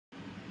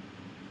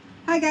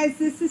Hi guys,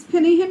 this is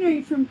Penny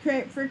Henry from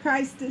Create for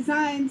Christ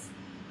Designs.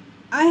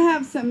 I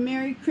have some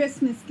Merry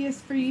Christmas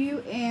gifts for you,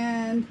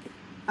 and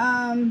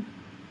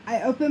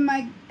I opened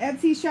my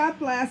Etsy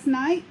shop last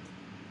night.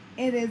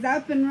 It is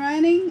up and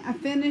running. I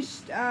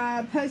finished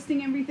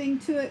posting everything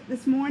to it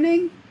this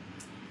morning.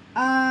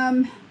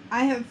 I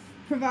have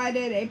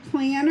provided a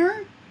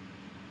planner,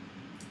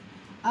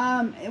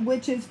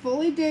 which is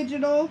fully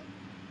digital.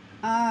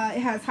 It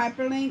has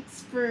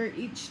hyperlinks for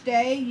each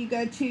day. You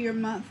go to your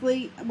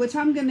monthly, which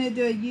I'm going to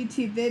do a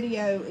YouTube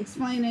video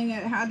explaining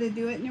it, how to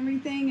do it and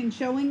everything, and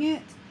showing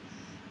it.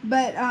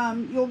 But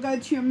you'll go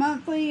to your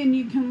monthly and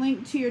you can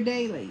link to your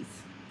dailies.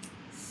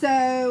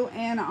 So,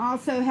 and I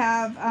also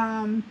have,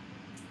 I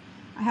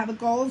have a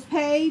goals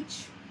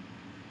page.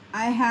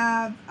 I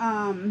have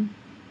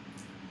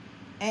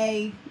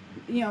a,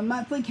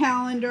 monthly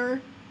calendar.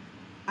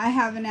 I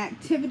have an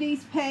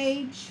activities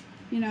page,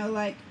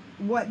 like,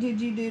 what did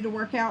you do to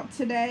work out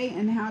today,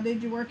 and how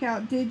did you work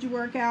out? Did you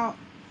work out?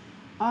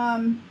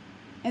 And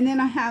then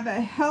I have a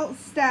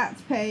health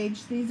stats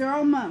page. These are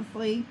all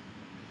monthly.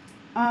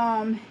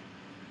 Then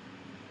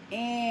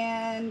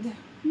I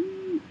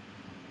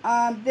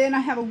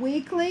have a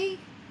weekly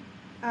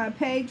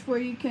page where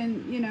you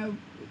can,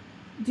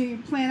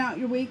 plan out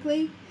your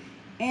weekly.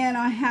 And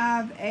I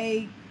have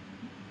a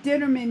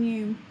dinner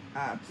menu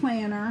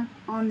planner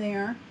on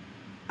there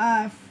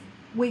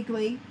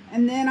weekly.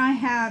 And then I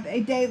have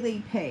a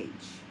daily page.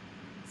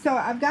 So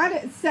I've got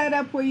it set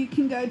up where you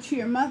can go to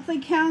your monthly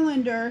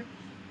calendar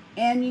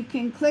and you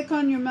can click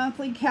on your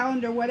monthly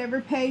calendar,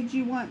 whatever page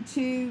you want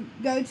to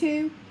go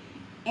to,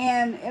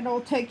 and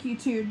it'll take you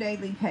to your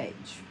daily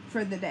page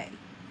for the day.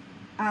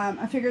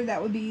 I figured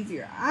that would be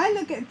easier. I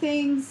look at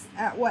things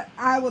at what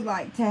I would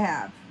like to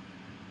have,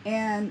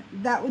 and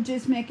that would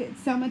just make it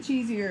so much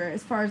easier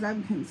as far as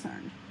I'm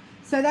concerned.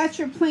 So that's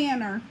your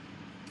planner.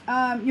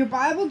 Your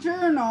Bible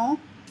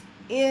journal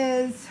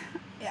is,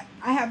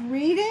 I have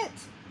read it,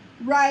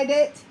 write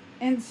it,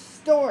 and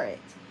store it.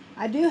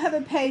 I do have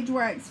a page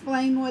where I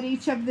explain what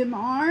each of them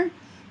are,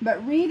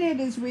 but read it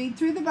is read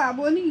through the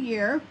Bible in a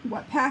year,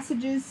 what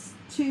passages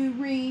to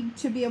read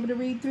to be able to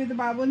read through the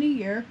Bible in a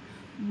year.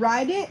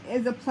 Write it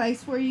is a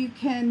place where you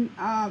can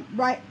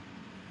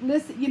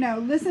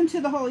listen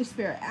to the Holy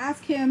Spirit.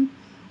 Ask Him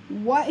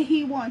what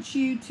He wants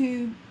you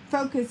to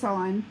focus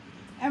on,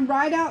 and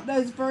write out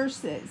those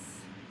verses.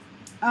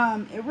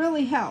 It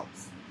really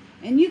helps.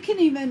 And you can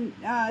even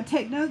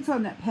take notes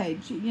on that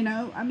page.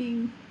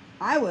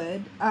 I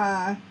would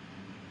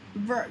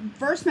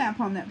verse map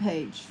on that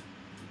page.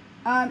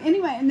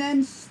 Anyway, and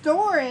then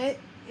store it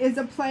is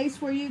a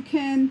place where you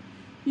can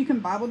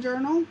Bible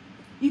journal.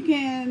 You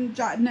can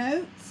jot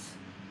notes.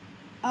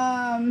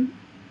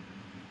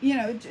 You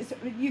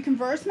can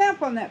verse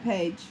map on that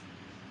page.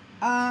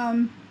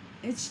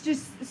 It's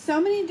just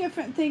so many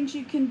different things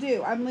you can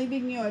do. I'm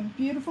leaving you a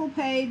beautiful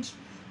page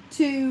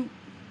to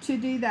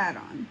do that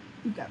on.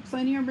 You've got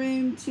plenty of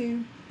room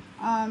to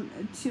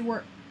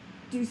work,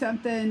 do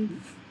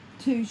something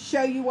to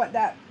show you what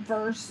that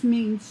verse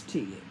means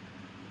to you,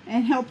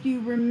 and help you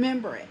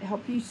remember it,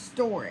 help you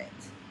store it.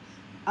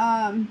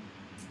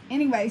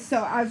 Anyway, so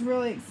I was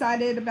really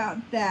excited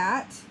about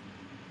that.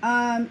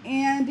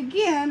 And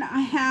again, I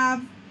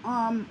have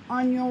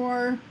on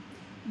your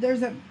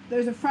there's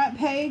a front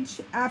page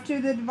after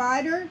the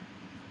divider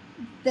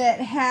that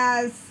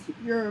has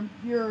your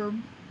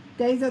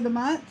days of the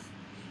month.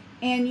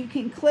 And you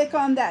can click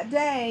on that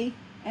day,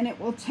 and it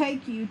will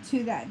take you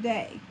to that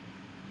day.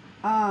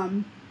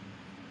 To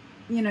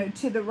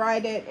the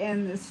write it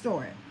and the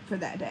store it for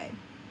that day.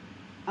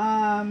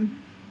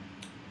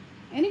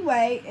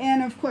 Anyway,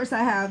 and of course I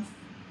have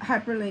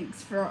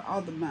hyperlinks for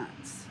all the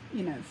months.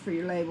 For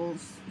your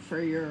labels,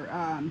 for your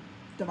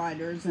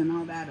dividers and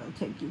all that. It'll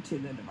take you to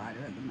the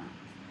divider of the month.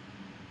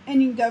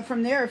 And you can go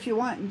from there if you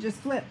want and just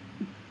flip,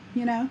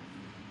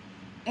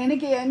 And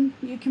again,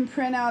 you can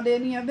print out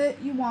any of it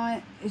you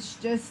want. It's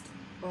just,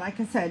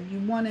 like I said, you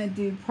want to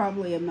do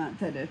probably a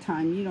month at a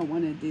time. You don't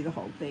want to do the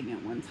whole thing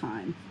at one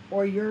time,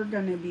 or you're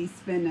going to be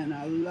spending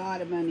a lot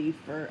of money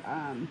for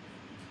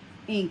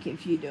ink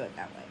if you do it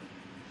that way.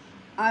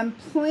 I'm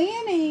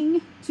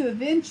planning to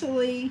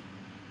eventually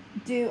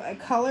do a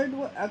color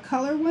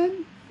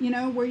one,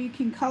 where you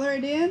can color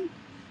it in,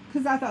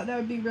 because I thought that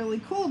would be really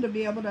cool to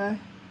be able to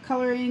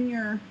color in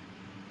your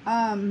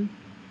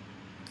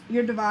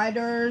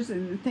dividers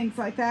and things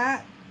like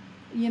that,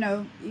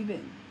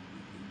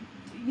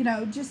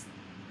 just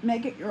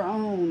make it your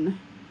own.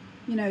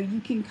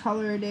 You can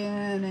color it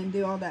in and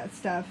do all that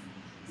stuff.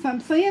 So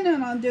I'm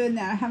planning on doing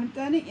that. I haven't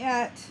done it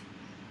yet.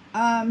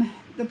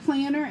 The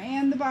planner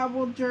and the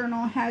Bible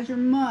journal has your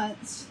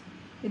months.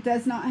 It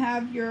does not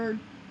have your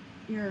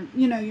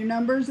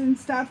numbers and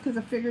stuff, because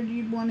I figured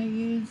you'd want to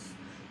use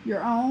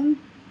your own.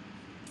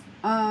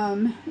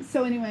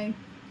 So anyway,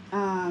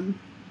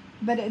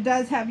 but it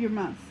does have your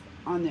month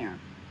on there.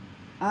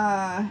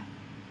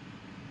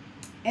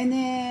 And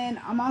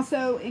then I'm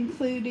also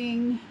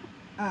including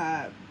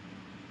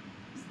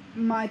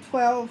my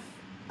 12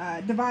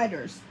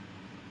 dividers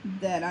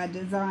that I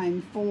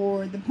designed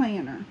for the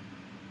planner.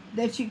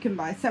 that you can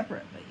buy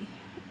separately.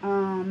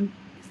 I'm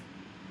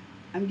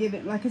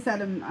giving, like I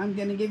said, I'm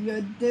going to give you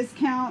a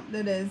discount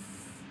that is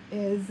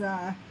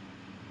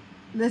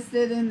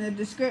listed in the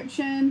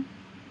description.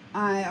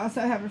 I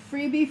also have a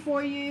freebie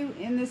for you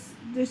in this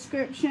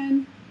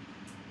description,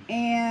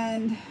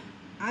 and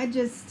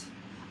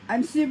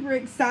I'm super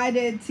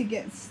excited to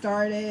get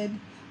started.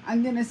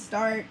 I'm going to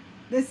start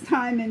this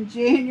time in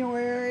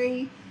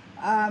January.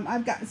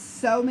 I've got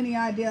so many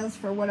ideas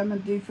for what I'm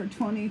going to do for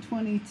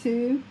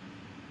 2022.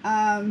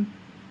 But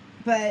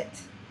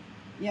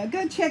yeah,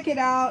 go check it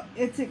out.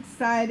 It's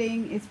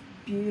exciting. It's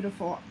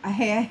beautiful.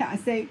 I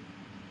say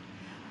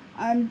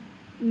I'm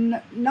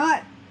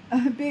not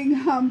being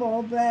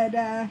humble, but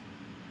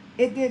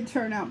it did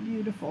turn out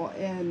beautiful,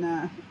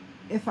 and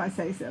if I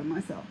say so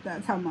myself,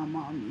 that's how my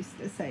mom used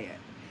to say it.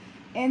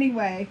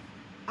 Anyway,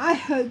 I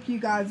hope you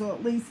guys will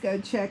at least go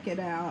check it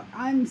out.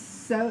 I'm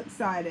so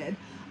excited.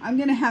 I'm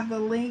going to have the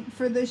link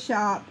for the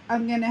shop.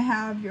 I'm going to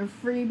have your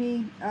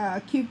freebie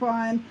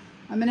coupon.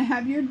 I'm going to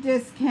have your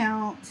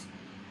discount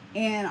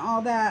and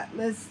all that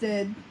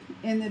listed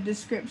in the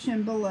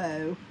description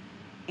below.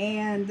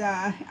 And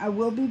I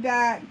will be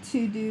back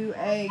to do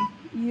a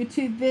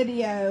YouTube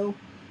video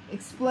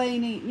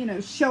explaining, you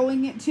know,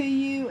 showing it to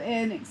you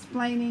and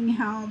explaining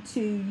how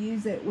to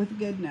use it with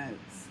GoodNotes.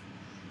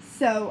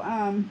 So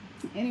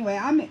anyway,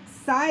 I'm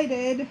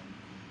excited.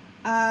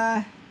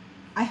 I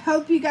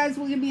hope you guys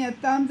will give me a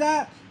thumbs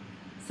up,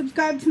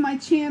 subscribe to my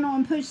channel,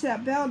 and push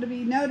that bell to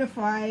be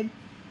notified,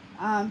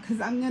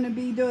 because I'm going to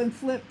be doing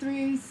flip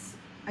throughs.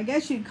 I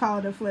guess you'd call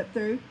it a flip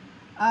through.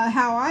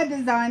 How I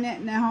design it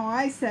and how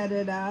I set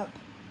it up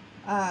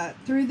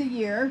through the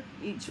year,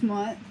 each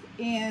month.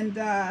 And,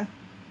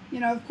 you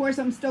know, of course,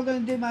 I'm still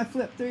going to do my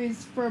flip throughs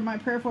for my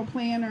prayerful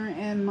planner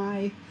and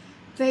my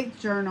faith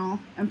journal,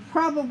 and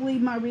probably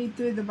my read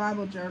through the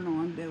Bible journal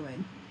I'm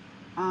doing.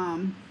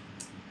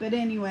 But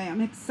anyway,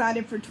 I'm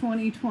excited for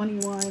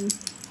 2021.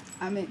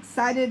 I'm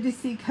excited to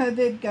see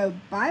COVID go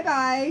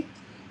bye-bye,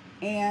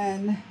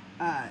 and,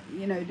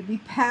 you know, to be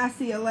past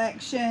the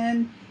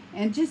election,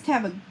 and just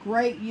have a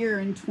great year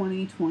in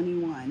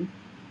 2021.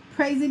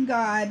 Praising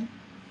God,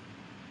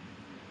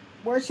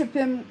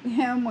 worshiping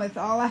Him with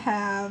all I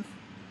have,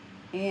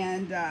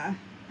 and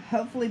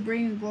hopefully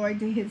bringing glory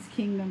to His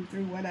kingdom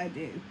through what I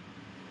do.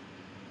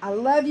 I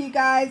love you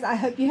guys. I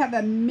hope you have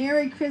a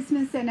Merry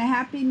Christmas and a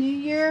Happy New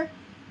Year,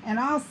 and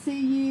I'll see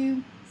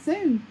you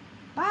soon.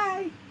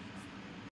 Bye.